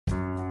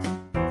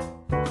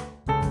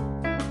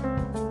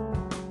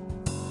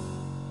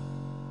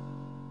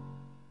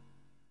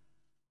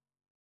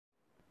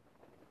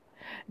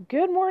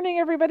Good morning,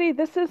 everybody.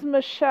 This is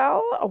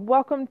Michelle.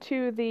 Welcome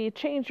to the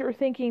Change Your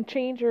Thinking,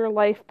 Change Your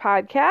Life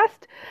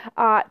podcast.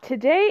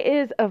 Today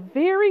is a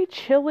very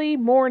chilly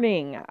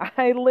morning.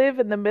 I live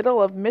in the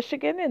middle of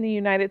Michigan in the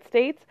United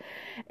States,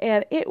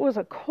 and it was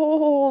a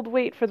cold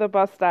wait for the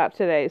bus stop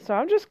today. So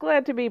I'm just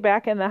glad to be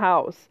back in the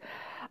house.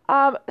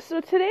 So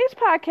today's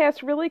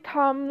podcast really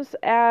comes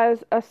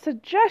as a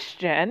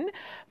suggestion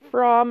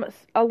from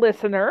a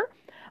listener.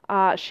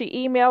 She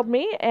emailed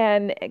me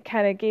and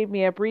kind of gave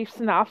me a brief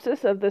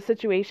synopsis of the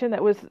situation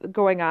that was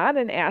going on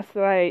and asked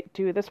that I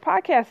do this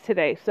podcast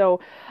today. So,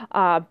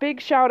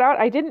 big shout out.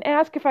 I didn't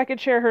ask if I could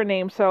share her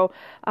name, so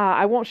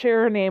I won't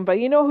share her name,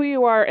 but you know who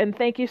you are, and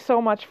thank you so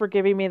much for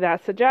giving me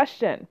that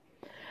suggestion.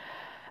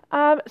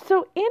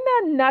 So, in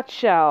a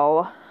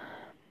nutshell,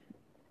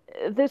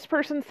 this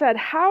person said,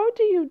 how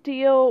do you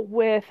deal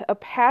with a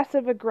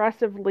passive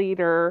aggressive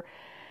leader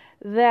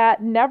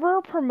that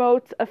never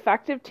promotes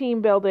effective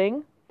team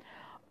building?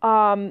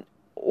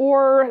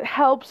 Or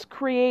helps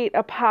create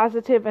a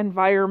positive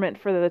environment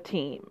for the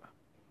team.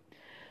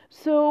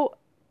 So,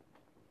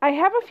 I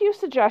have a few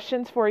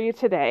suggestions for you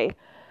today.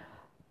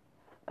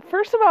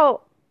 First of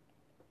all,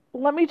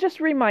 let me just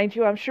remind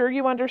you, I'm sure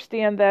you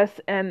understand this,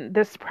 and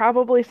this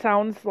probably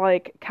sounds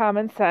like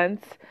common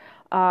sense.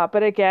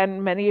 But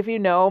again, many of you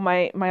know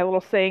my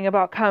little saying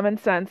about common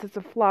sense. It's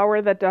a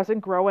flower that doesn't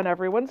grow in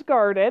everyone's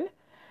garden.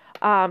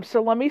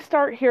 So let me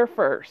start here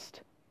first.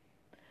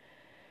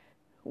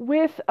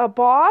 With a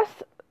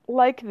boss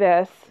like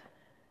this,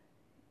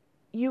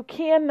 you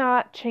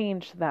cannot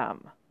change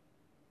them.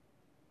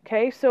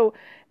 Okay, so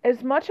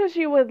as much as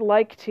you would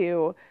like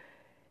to,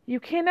 you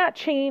cannot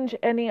change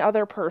any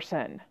other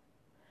person.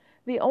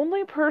 The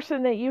only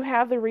person that you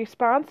have the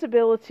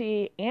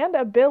responsibility and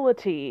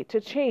ability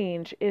to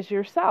change is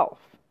yourself.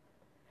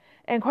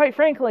 And quite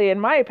frankly, in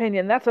my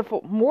opinion, that's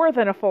more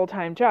than a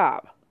full-time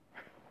job,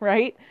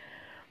 right?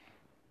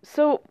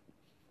 So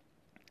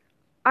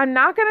I'm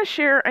not going to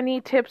share any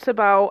tips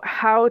about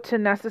how to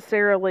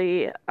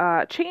necessarily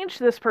change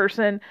this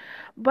person,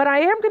 but I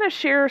am going to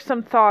share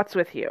some thoughts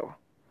with you.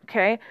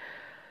 Okay?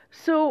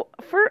 So,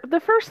 for the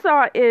first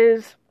thought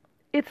is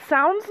it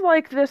sounds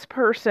like this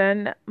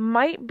person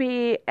might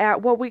be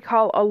at what we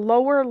call a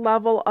lower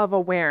level of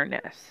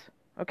awareness.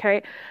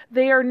 Okay?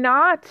 They are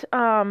not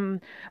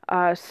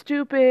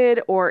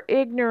stupid or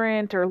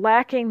ignorant or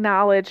lacking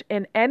knowledge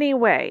in any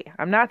way.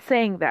 I'm not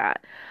saying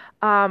that.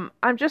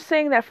 I'm just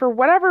saying that for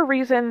whatever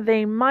reason,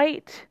 they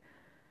might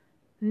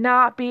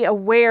not be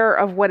aware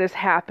of what is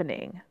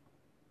happening.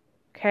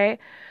 Okay?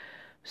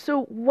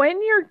 So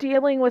when you're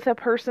dealing with a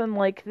person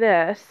like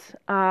this,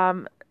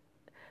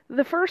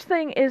 the first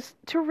thing is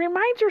to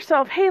remind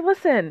yourself, hey,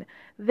 listen,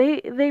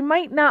 they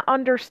might not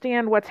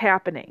understand what's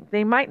happening.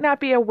 They might not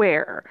be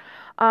aware.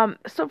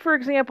 So for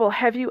example,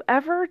 have you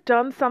ever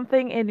done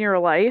something in your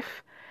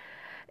life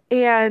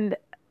and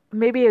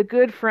maybe a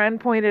good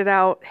friend pointed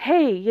out,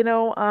 hey,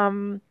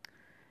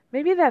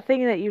 maybe that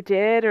thing that you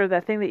did or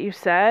that thing that you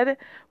said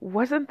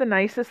wasn't the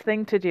nicest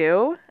thing to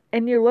do.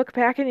 And you look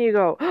back and you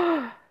go,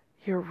 oh,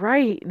 you're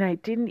right. And I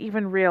didn't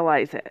even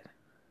realize it.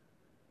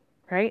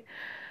 Right?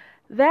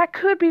 That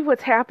could be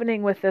what's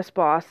happening with this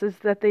boss is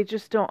that they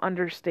just don't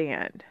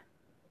understand.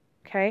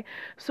 Okay?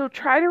 So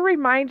try to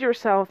remind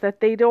yourself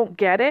that they don't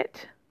get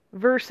it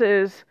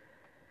versus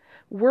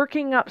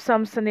working up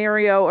some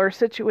scenario or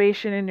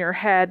situation in your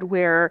head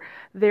where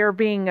they're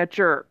being a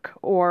jerk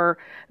or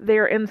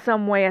they're in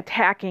some way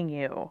attacking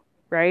you,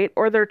 right?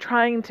 Or they're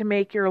trying to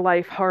make your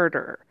life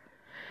harder.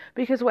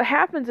 Because what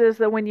happens is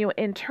that when you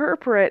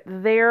interpret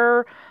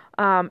their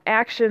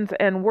actions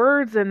and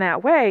words in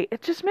that way,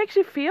 it just makes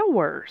you feel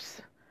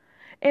worse.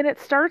 And it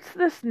starts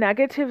this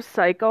negative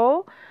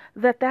cycle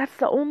that's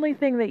the only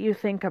thing that you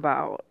think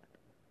about.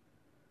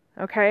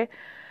 Okay?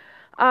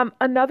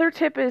 Another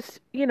tip is,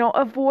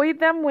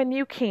 avoid them when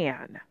you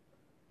can.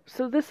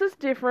 So this is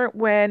different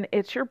when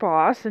it's your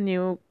boss and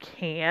you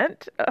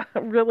can't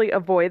really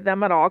avoid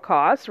them at all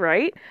costs,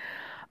 right?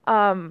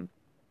 The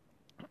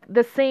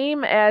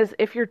same as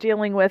if you're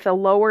dealing with a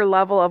lower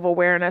level of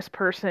awareness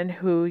person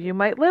who you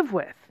might live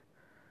with.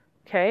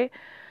 Okay?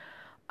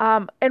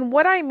 And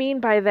what I mean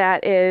by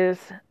that is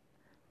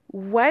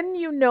when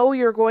you know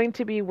you're going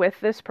to be with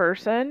this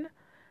person,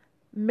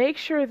 make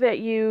sure that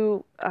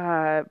you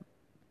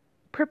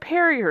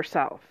prepare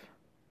yourself.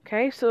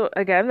 Okay, so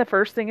again, the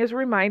first thing is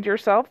remind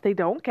yourself they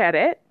don't get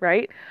it,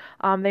 right?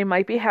 They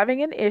might be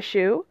having an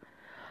issue.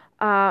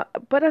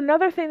 But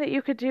another thing that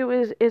you could do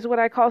is what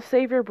I call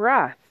save your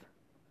breath.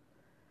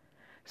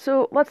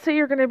 So let's say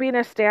you're going to be in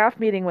a staff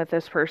meeting with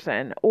this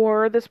person,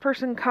 or this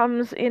person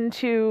comes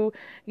into,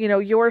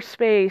 your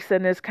space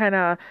and is kind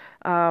of,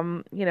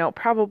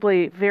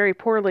 probably very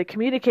poorly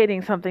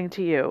communicating something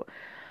to you.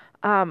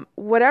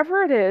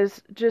 Whatever it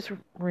is, just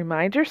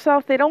remind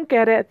yourself they don't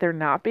get it, they're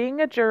not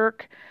being a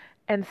jerk,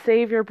 and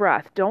save your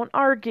breath. Don't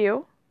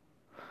argue.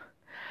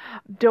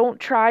 Don't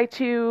try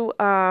to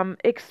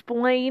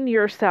explain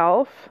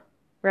yourself,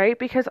 right?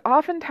 Because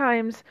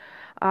oftentimes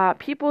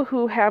People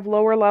who have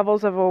lower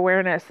levels of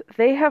awareness,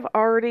 they have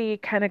already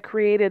kind of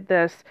created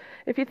this.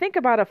 If you think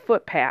about a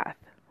footpath,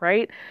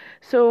 right?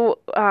 So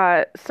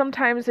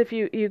sometimes if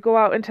you go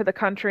out into the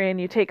country and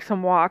you take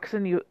some walks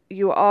and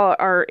you all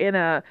are in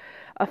a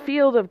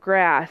field of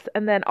grass,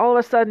 and then all of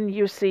a sudden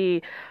you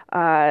see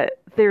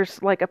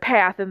there's like a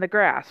path in the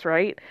grass,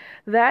 right?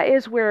 That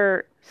is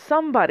where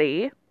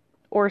somebody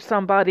or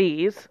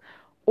somebodies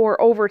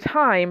or over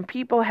time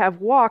people have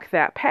walked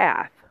that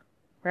path,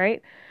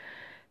 right?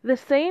 The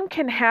same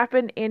can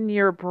happen in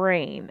your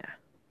brain.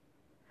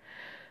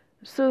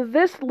 So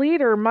this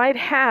leader might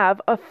have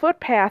a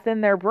footpath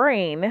in their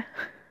brain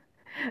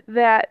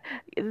that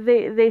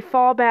they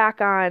fall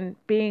back on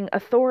being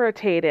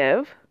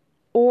authoritative,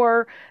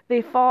 or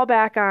they fall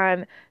back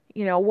on,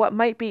 what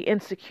might be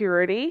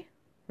insecurity,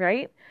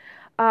 right?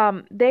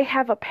 They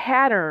have a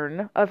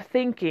pattern of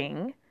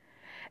thinking.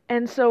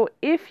 And so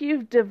if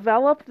you've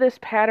developed this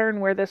pattern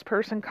where this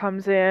person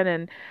comes in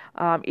and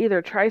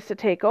either tries to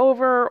take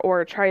over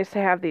or tries to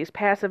have these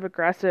passive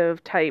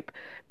aggressive type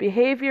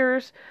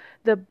behaviors,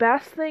 the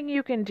best thing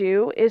you can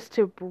do is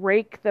to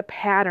break the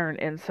pattern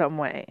in some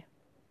way.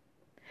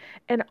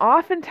 And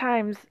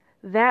oftentimes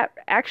that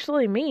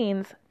actually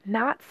means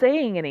not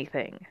saying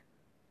anything,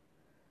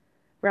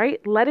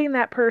 right? Letting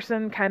that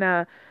person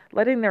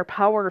letting their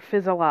power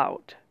fizzle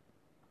out.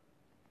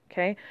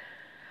 Okay?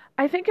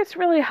 I think it's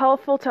really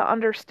helpful to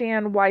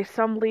understand why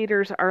some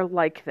leaders are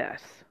like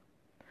this.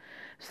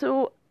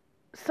 So,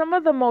 some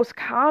of the most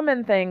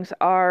common things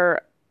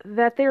are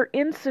that they're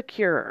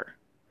insecure.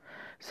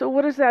 So,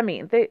 what does that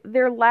mean?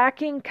 They're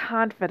lacking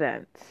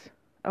confidence.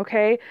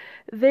 Okay?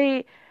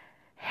 They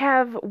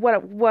have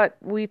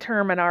what we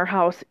term in our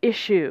house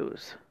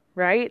issues,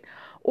 right?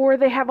 Or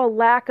they have a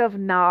lack of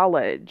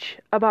knowledge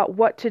about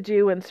what to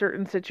do in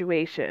certain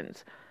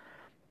situations.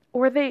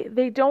 Or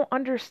they don't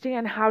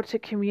understand how to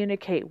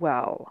communicate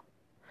well.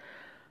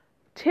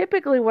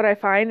 Typically what I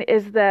find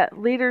is that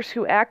leaders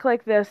who act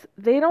like this,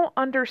 they don't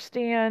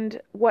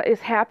understand what is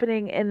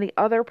happening in the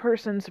other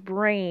person's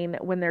brain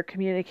when they're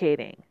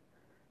communicating,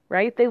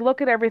 right? They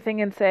look at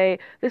everything and say,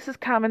 this is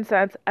common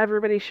sense,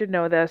 everybody should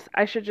know this,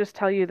 I should just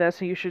tell you this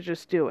and you should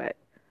just do it,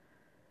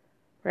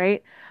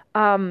 right?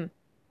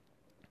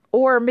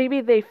 Or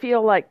maybe they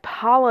feel like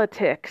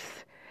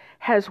politics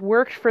has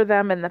worked for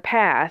them in the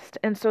past,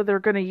 and so they're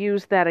going to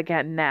use that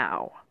again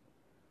now.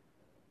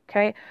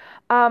 Okay?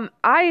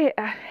 I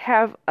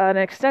have an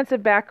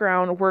extensive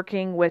background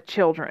working with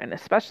children,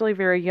 especially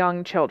very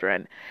young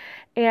children.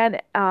 And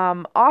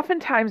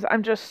oftentimes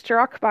I'm just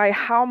struck by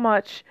how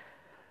much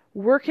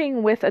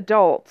working with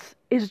adults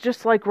is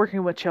just like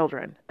working with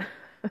children.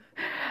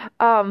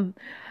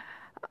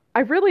 I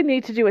really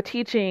need to do a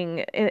teaching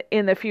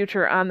in the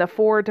future on the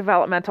 4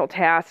 developmental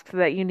tasks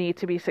that you need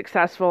to be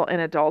successful in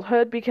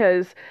adulthood,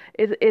 because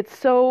it's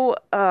so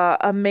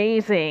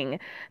amazing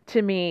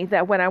to me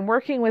that when I'm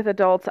working with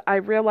adults, I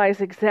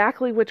realize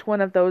exactly which one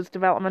of those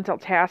developmental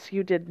tasks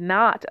you did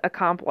not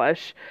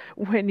accomplish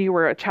when you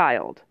were a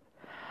child.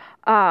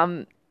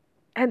 And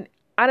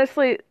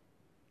honestly,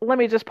 let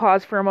me just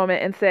pause for a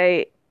moment and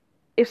say,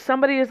 if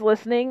somebody is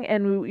listening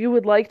and you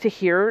would like to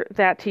hear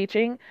that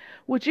teaching,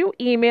 would you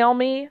email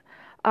me?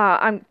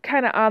 I'm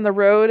kind of on the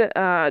road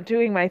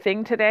doing my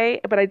thing today,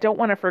 but I don't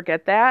want to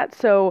forget that.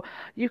 So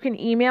you can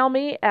email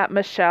me at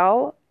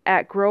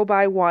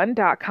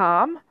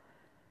michelle@growby1.com.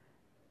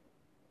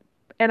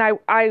 And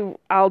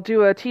I'll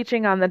do a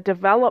teaching on the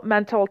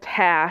developmental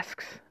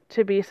tasks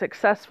to be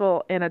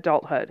successful in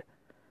adulthood.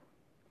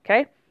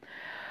 Okay?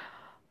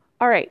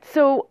 All right,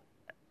 so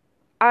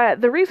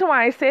the reason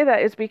why I say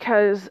that is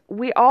because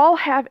we all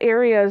have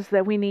areas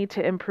that we need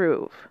to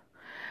improve.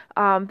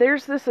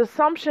 There's this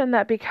assumption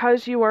that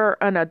because you are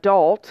an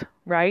adult,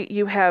 right,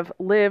 you have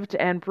lived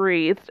and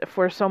breathed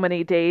for so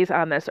many days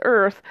on this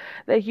earth,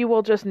 that you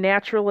will just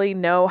naturally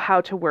know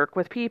how to work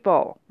with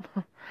people.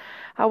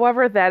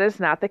 However, that is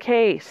not the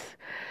case.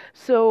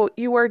 So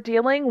you are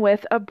dealing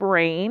with a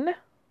brain,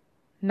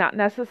 not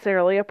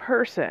necessarily a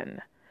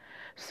person.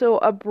 So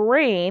a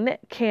brain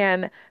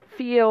can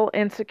feel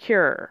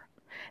insecure.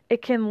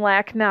 It can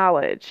lack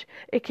knowledge.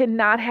 It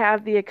cannot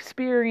have the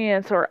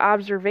experience or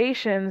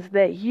observations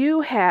that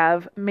you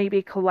have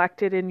maybe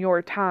collected in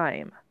your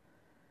time.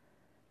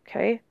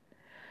 Okay?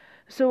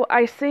 So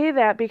I say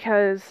that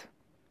because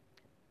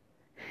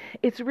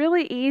it's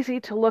really easy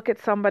to look at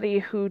somebody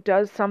who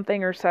does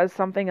something or says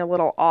something a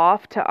little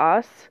off to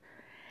us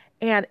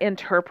and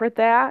interpret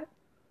that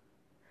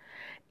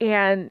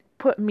and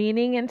put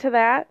meaning into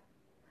that,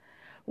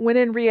 when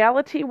in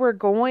reality we're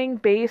going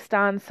based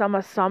on some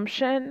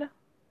assumption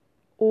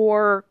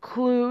or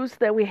clues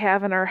that we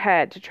have in our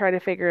head to try to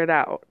figure it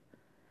out.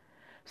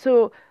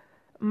 So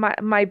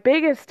my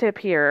biggest tip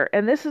here,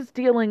 and this is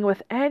dealing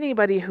with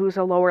anybody who's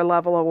a lower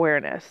level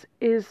awareness,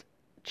 is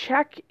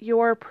check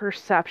your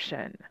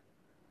perception.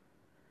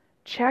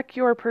 Check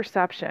your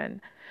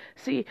perception.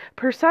 See,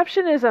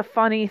 perception is a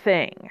funny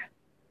thing.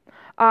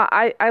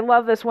 I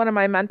love this. One of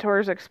my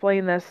mentors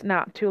explained this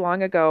not too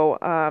long ago.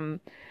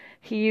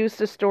 he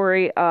used a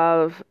story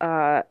of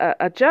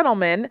a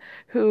gentleman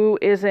who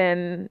is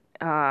in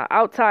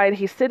outside.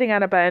 He's sitting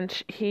on a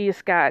bench.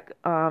 He's got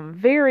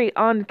very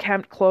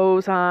unkempt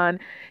clothes on.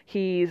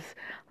 He's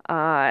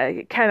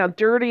kind of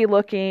dirty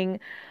looking.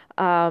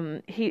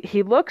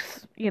 He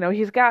looks,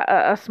 he's got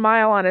a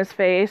smile on his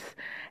face,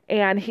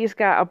 and he's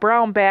got a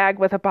brown bag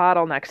with a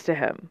bottle next to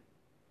him.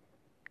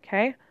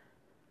 Okay?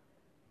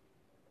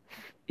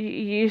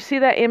 You see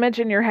that image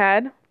in your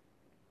head?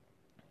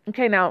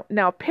 Okay,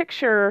 now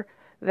picture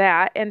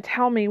that and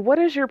tell me, what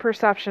is your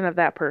perception of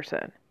that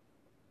person?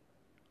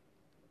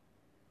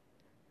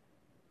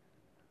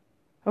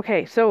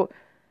 Okay, so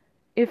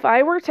if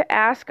I were to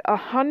ask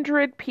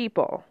 100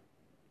 people,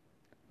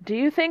 do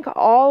you think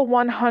all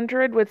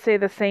 100 would say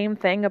the same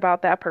thing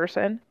about that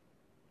person?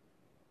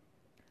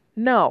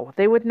 No,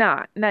 they would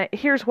not. Now,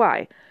 here's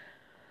why.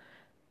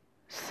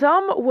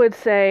 Some would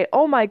say,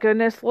 oh my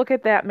goodness, look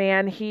at that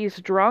man.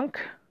 He's drunk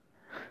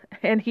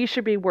and he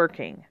should be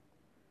working.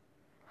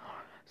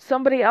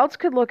 Somebody else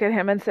could look at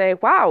him and say,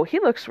 wow, he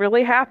looks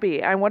really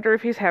happy. I wonder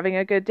if he's having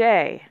a good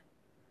day.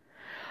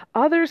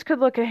 Others could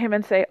look at him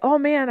and say, oh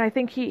man, I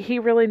think he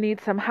really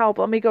needs some help.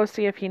 Let me go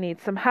see if he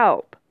needs some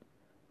help.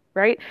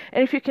 Right?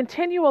 And if you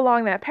continue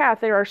along that path,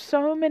 there are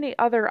so many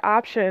other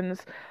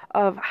options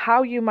of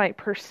how you might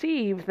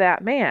perceive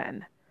that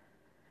man.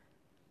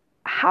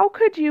 How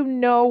could you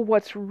know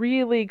what's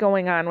really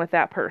going on with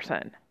that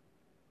person?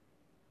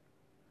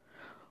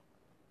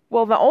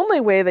 Well, the only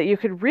way that you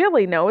could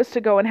really know is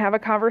to go and have a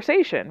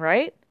conversation,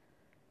 right?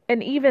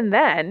 And even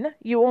then,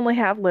 you only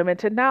have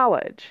limited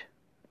knowledge.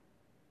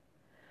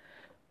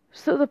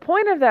 So the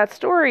point of that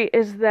story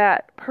is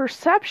that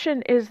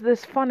perception is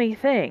this funny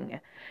thing.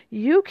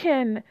 You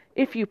can,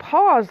 if you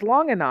pause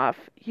long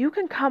enough, you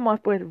can come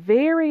up with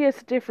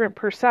various different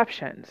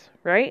perceptions,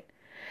 right?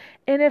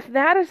 And if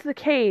that is the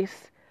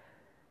case,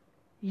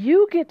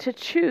 you get to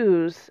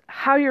choose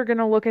how you're going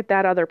to look at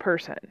that other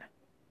person.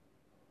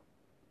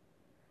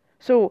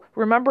 So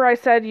remember I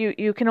said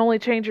you can only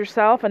change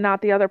yourself and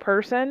not the other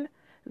person?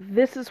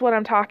 This is what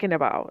I'm talking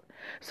about.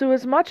 So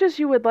as much as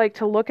you would like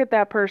to look at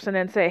that person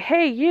and say,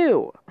 hey,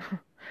 you,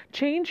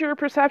 change your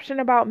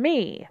perception about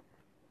me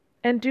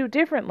and do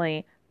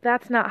differently,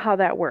 that's not how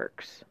that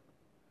works.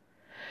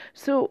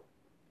 So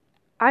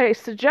I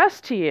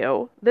suggest to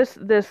you, this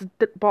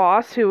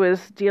boss who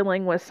is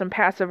dealing with some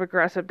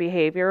passive-aggressive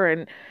behavior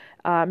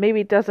and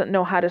maybe doesn't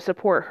know how to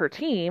support her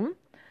team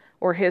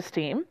or his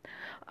team,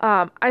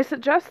 I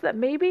suggest that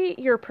maybe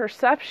your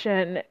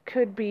perception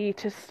could be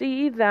to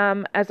see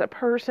them as a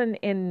person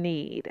in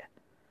need,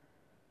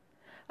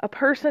 a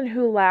person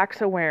who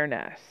lacks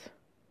awareness,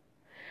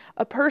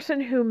 a person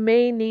who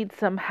may need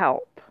some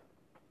help.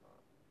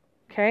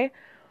 Okay?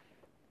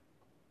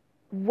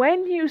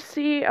 When you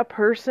see a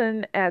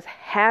person as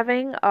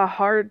having a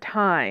hard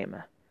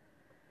time,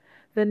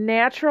 the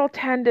natural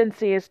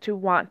tendency is to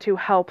want to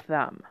help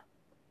them.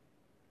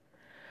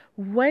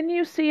 When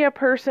you see a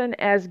person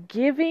as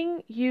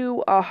giving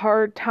you a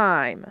hard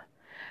time,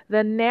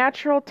 the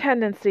natural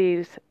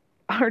tendencies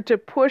are to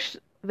push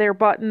their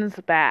buttons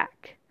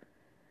back.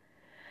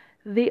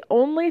 The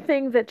only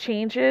thing that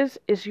changes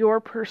is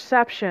your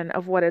perception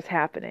of what is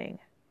happening.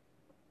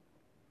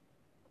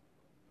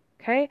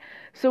 Okay?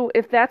 So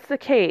if that's the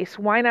case,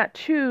 why not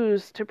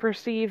choose to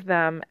perceive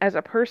them as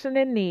a person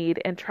in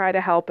need and try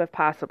to help if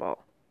possible?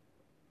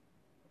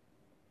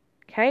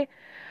 Okay?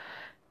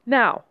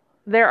 Now,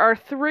 there are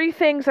 3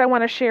 things I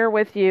want to share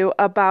with you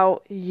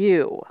about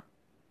you.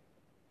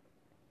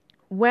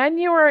 When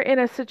you are in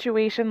a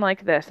situation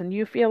like this and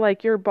you feel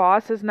like your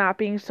boss is not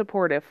being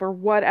supportive for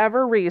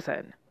whatever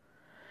reason,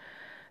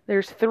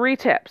 there's 3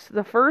 tips.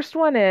 The first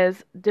one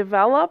is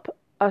develop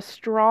a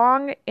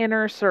strong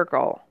inner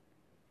circle.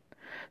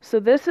 So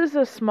this is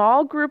a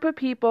small group of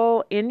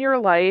people in your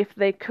life.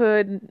 They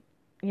could,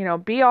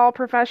 be all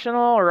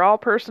professional or all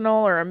personal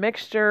or a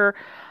mixture.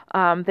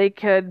 They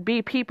could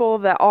be people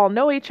that all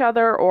know each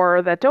other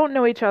or that don't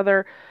know each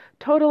other.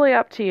 Totally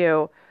up to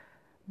you.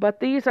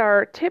 But these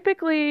are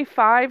typically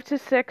 5 to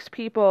 6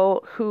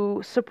 people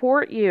who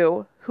support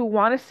you, who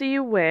want to see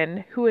you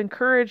win, who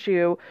encourage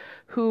you,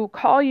 who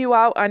call you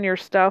out on your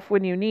stuff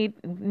when you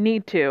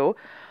need to.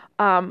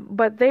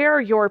 But they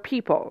are your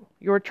people,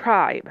 your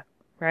tribe,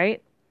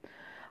 right?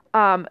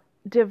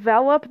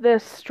 Develop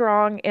this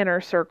strong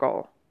inner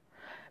circle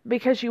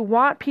because you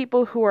want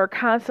people who are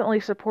constantly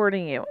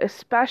supporting you,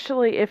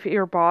 especially if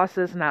your boss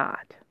is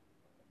not.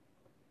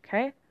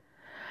 Okay?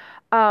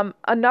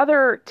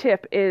 Another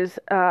tip is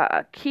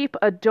keep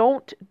a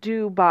don't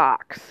do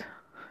box.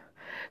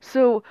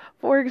 So,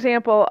 for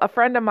example, a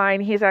friend of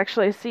mine, he's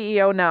actually a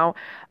CEO now,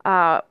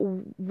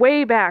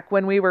 way back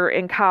when we were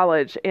in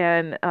college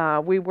and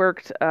we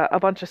worked a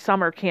bunch of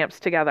summer camps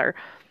together.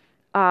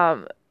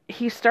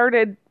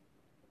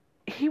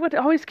 He would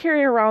always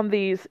carry around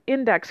these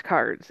index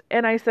cards.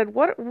 And I said,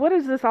 what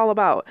is this all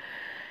about?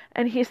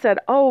 And he said,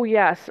 oh,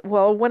 yes,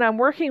 well, when I'm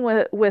working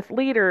with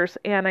leaders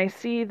and I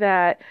see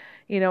that,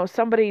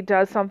 somebody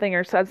does something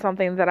or said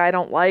something that I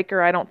don't like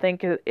or I don't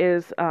think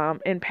is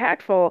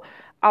impactful,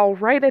 I'll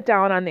write it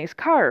down on these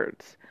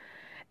cards.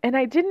 And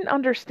I didn't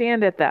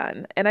understand it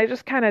then, and I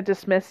just kind of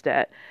dismissed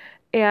it.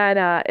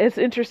 And it's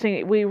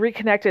interesting. We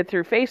reconnected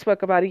through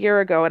Facebook about a year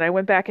ago, and I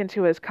went back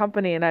into his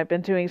company, and I've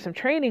been doing some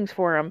trainings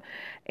for him.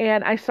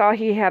 And I saw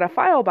he had a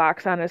file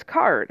box on his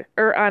card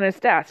or on his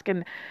desk,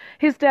 and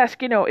his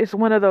desk, is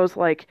one of those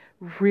like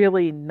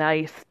really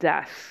nice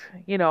desks.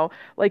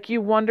 Like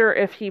you wonder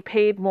if he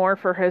paid more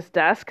for his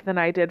desk than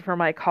I did for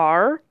my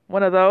car.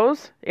 One of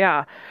those,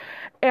 yeah.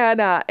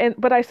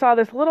 But I saw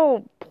this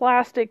little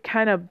plastic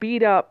kind of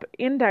beat up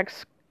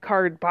index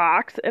card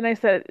box, and I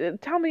said,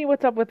 "Tell me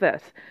what's up with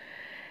this."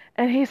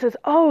 And he says,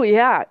 "Oh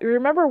yeah,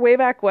 remember way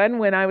back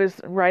when I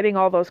was writing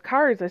all those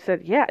cards?" I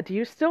said, "Yeah, do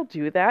you still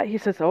do that?" He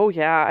says, "Oh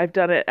yeah, I've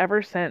done it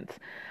ever since."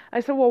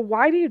 I said, "Well,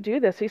 why do you do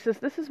this?" He says,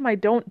 "This is my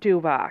don't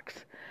do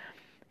box."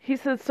 He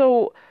says,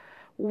 "So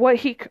what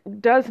he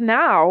does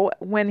now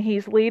when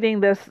he's leading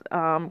this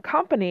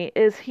company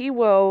is he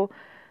will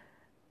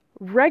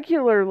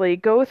regularly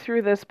go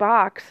through this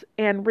box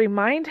and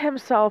remind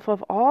himself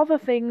of all the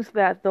things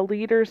that the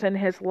leaders in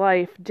his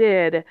life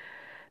did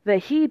that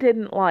he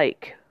didn't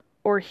like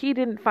or he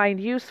didn't find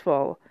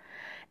useful,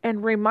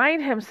 and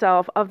remind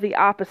himself of the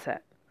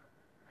opposite.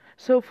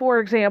 So, for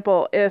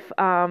example, if,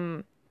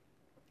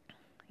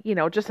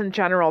 just in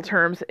general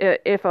terms,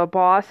 if a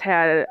boss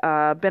had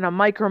been a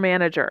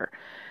micromanager,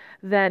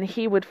 then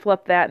he would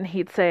flip that and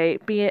he'd say,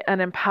 be an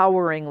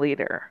empowering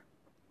leader,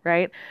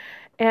 right?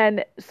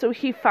 And so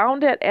he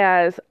found it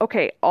as,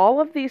 okay,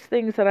 all of these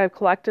things that I've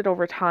collected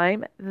over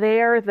time, they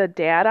are the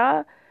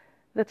data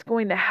that's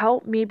going to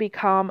help me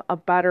become a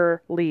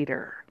better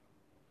leader.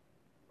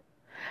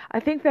 I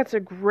think that's a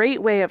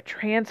great way of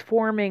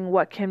transforming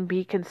what can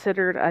be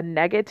considered a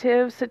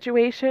negative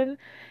situation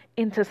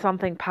into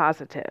something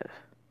positive.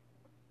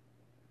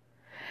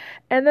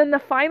 And then the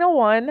final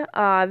one,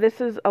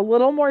 this is a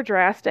little more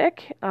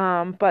drastic,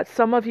 but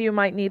some of you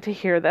might need to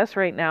hear this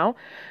right now.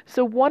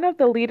 So one of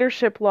the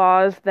leadership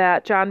laws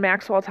that John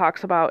Maxwell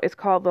talks about is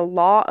called the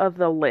law of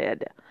the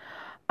lid.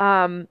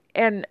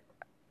 And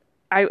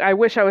I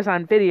wish I was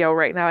on video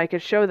right now. I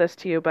could show this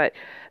to you, but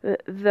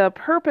the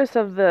purpose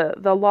of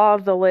the law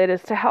of the lid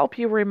is to help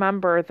you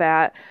remember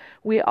that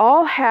we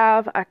all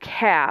have a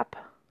cap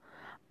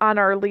on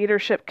our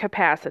leadership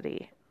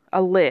capacity,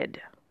 a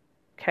lid,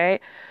 okay?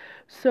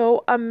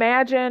 So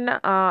imagine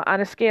on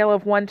a scale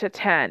of 1 to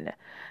 10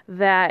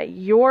 that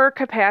your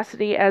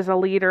capacity as a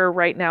leader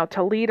right now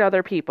to lead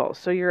other people,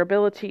 so your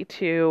ability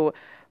to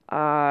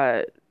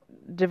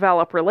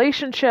develop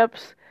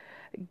relationships,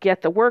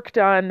 get the work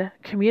done,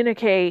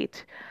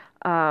 communicate,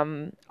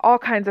 all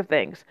kinds of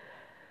things.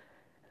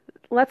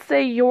 Let's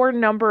say your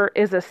number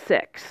is a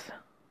 6,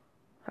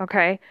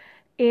 okay?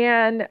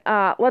 And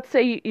let's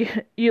say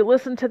you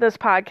listen to this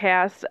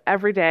podcast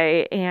every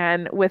day,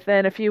 and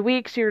within a few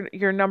weeks,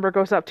 your number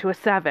goes up to a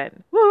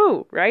 7.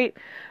 Woo, right?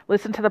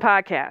 Listen to the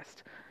podcast.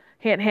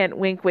 Hint, hint,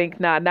 wink, wink,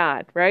 nod,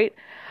 nod, right?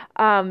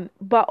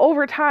 But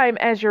over time,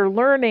 as you're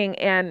learning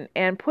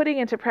and putting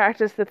into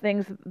practice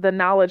the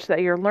knowledge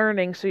that you're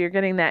learning, so you're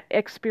getting that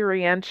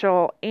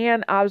experiential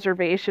and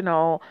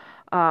observational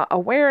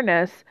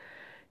awareness,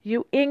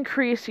 you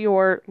increase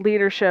your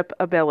leadership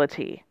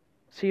ability.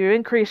 So you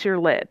increase your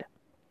lid.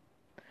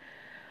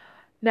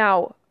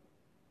 Now,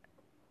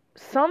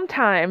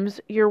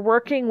 sometimes you're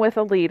working with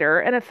a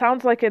leader, and it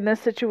sounds like in this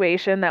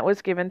situation that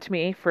was given to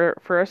me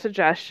for a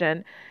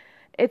suggestion,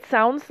 it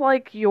sounds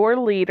like your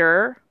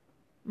leader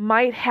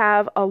might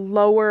have a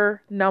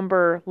lower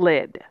number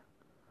lid.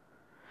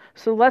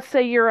 So let's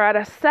say you're at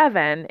a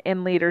 7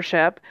 in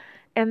leadership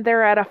and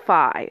they're at a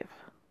 5.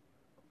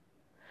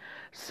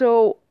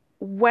 So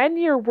when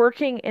you're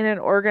working in an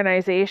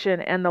organization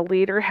and the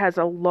leader has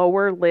a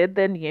lower lid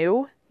than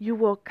you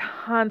will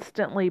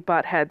constantly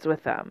butt heads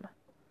with them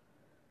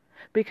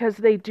because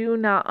they do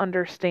not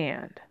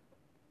understand.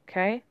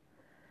 Okay?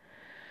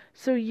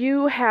 So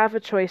you have a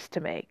choice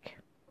to make.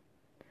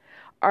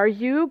 Are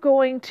you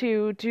going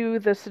to do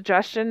the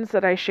suggestions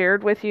that I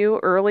shared with you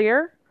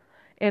earlier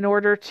in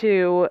order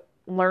to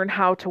learn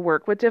how to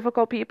work with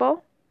difficult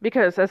people?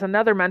 Because as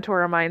another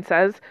mentor of mine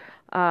says,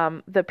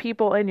 the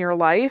people in your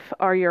life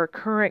are your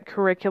current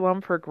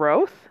curriculum for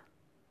growth.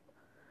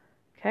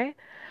 Okay?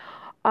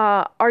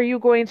 Are you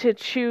going to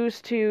choose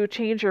to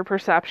change your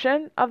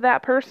perception of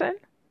that person?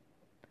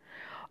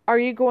 Are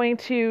you going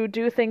to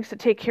do things to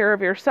take care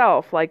of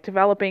yourself, like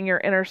developing your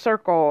inner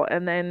circle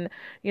and then,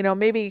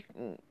 maybe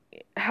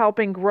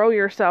helping grow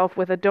yourself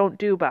with a don't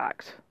do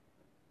box?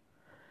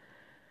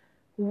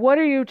 What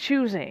are you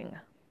choosing?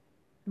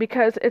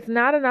 Because it's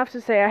not enough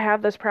to say I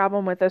have this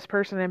problem with this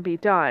person and be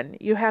done.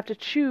 You have to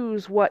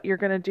choose what you're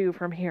going to do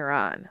from here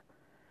on.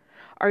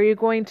 Are you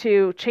going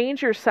to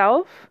change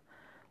yourself,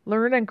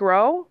 learn and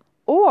grow?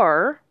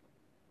 Or,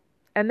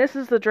 and this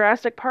is the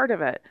drastic part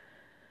of it,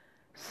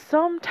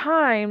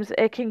 sometimes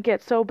it can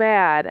get so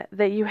bad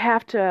that you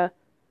have to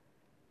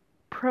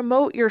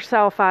promote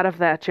yourself out of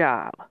that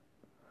job.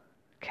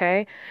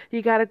 Okay?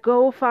 You got to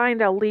go find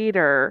a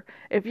leader.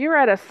 If you're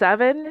at a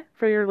 7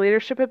 for your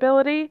leadership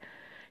ability,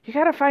 you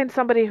got to find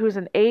somebody who's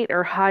an 8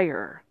 or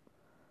higher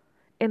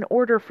in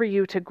order for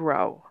you to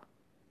grow.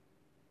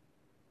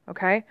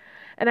 Okay?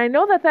 And I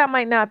know that that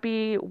might not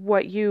be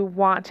what you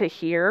want to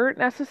hear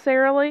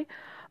necessarily.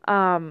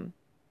 Um,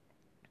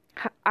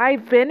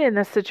 I've been in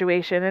this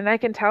situation, and I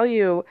can tell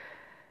you,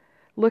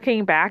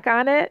 looking back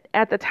on it,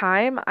 at the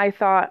time, I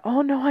thought,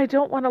 oh no, I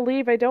don't want to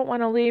leave. I don't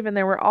want to leave. And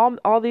there were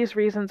all these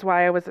reasons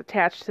why I was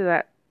attached to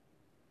that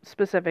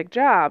specific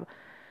job.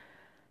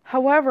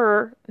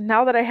 However,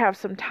 now that I have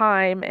some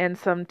time and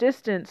some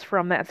distance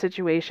from that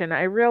situation,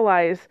 I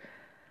realize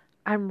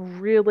I'm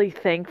really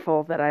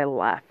thankful that I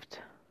left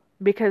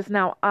because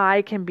now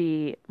I can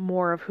be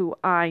more of who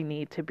I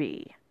need to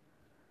be.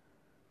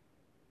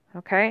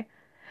 Okay?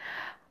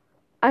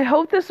 I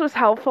hope this was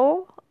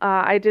helpful.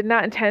 I did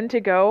not intend to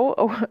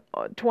go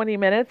 20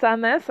 minutes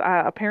on this.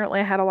 Apparently,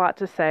 I had a lot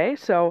to say.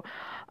 So,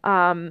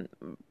 um,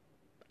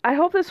 I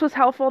hope this was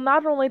helpful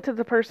not only to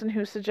the person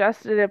who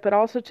suggested it, but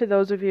also to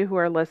those of you who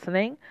are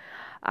listening.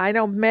 I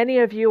know many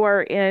of you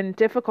are in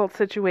difficult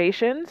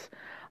situations,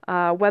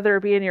 whether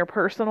it be in your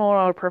personal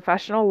or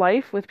professional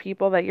life with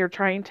people that you're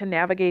trying to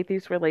navigate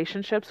these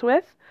relationships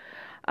with.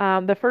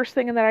 The first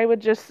thing that I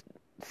would just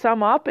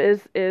sum up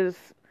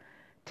is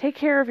take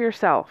care of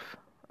yourself,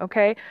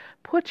 okay?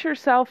 Put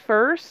yourself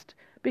first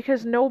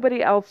because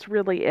nobody else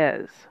really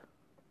is,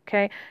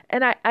 okay?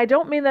 And I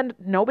don't mean that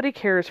nobody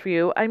cares for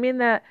you. I mean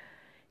that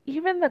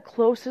even the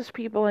closest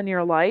people in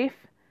your life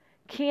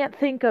can't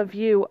think of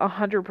you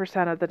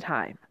 100% of the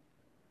time.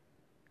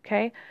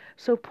 Okay?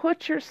 So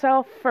put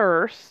yourself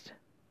first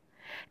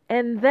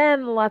and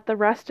then let the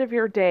rest of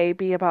your day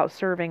be about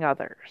serving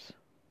others.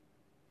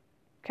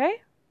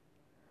 Okay?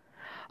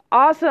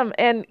 Awesome.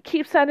 And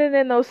keep sending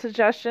in those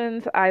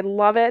suggestions. I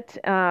love it.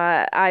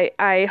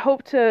 I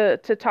hope to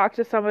talk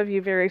to some of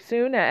you very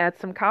soon at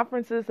some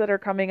conferences that are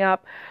coming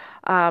up.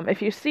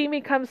 If you see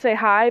me, come say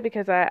hi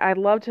because I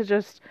love to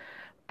just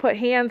put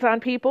hands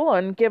on people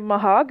and give them a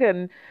hug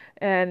and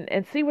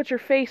see what your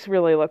face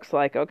really looks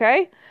like,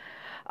 okay?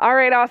 All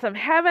right, awesome.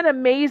 Have an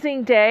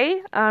amazing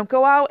day.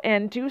 Go out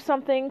and do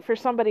something for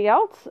somebody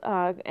else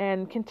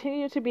and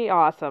continue to be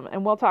awesome.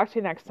 And we'll talk to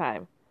you next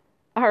time.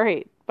 All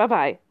right,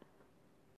 bye-bye.